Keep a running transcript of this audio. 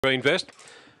Green vest.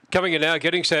 Coming in now,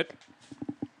 getting set.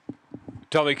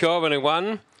 Tommy Corbin in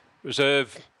 1.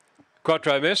 Reserve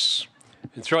Quattro Miss.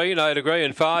 In 3, No Degree.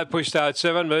 In 5, Push Start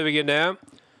 7. Moving in now.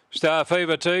 Star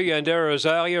Fever 2, Yandera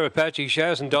Azalea, Apache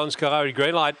Shaz and Don Scolari.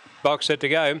 Green light box set to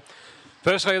go.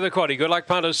 Firstly, the quaddie. Good luck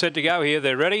punters set to go here.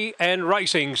 They're ready and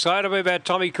racing. Slow to move out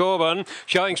Tommy Corbin.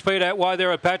 Showing speed out wide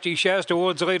there. Apache Shaz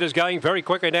towards the leaders. Going very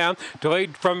quickly now to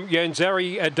lead from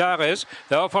Yanzari Adares.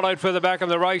 They were followed further back in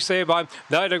the race there by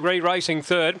No Degree racing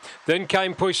third. Then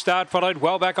came Push Start, followed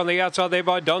well back on the outside there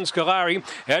by Don Scolari.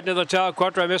 Out into the tail,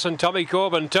 Quattro Miss and Tommy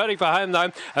Corbin. Turning for home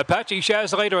though. Apache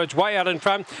Shaz leader. It's way out in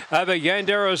front over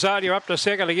Yandera Azalea up to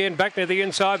second again. Back near the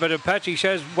inside, but Apache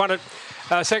Shaz won it.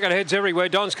 Second heads everywhere.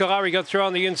 Don Scolari got through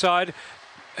on the inside.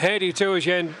 Handy too is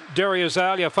Yandera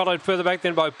Azalea, followed further back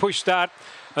then by Push Start.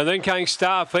 And then came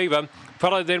Star Fever,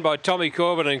 followed then by Tommy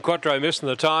Corbin and Quattro Miss. And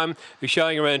the time is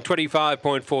showing around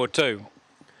 25.42.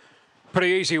 Pretty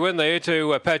easy win there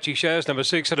to Apache Shaz, number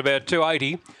 6 at about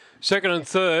 280. Second and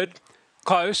third,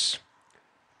 close.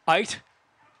 8,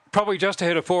 probably just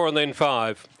ahead of 4 and then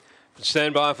 5.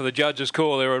 Stand by for the judge's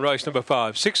call there in race number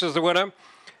 5. 6 is the winner,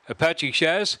 Apache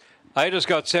Shaz. 8 has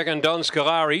got second, Don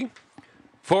Scolari.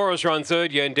 4 has run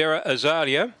third, Yandera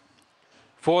Azalea.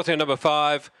 Fourth in number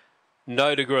 5,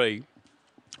 No Degree.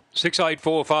 6, 8,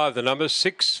 4, 5 the numbers.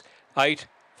 6, 8,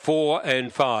 4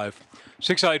 and 5.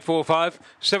 6, 8, 4, 5.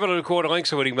 7 1/4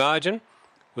 lengths of winning margin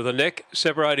with a neck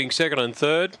separating second and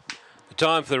third. The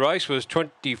time for the race was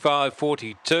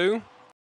 25.42.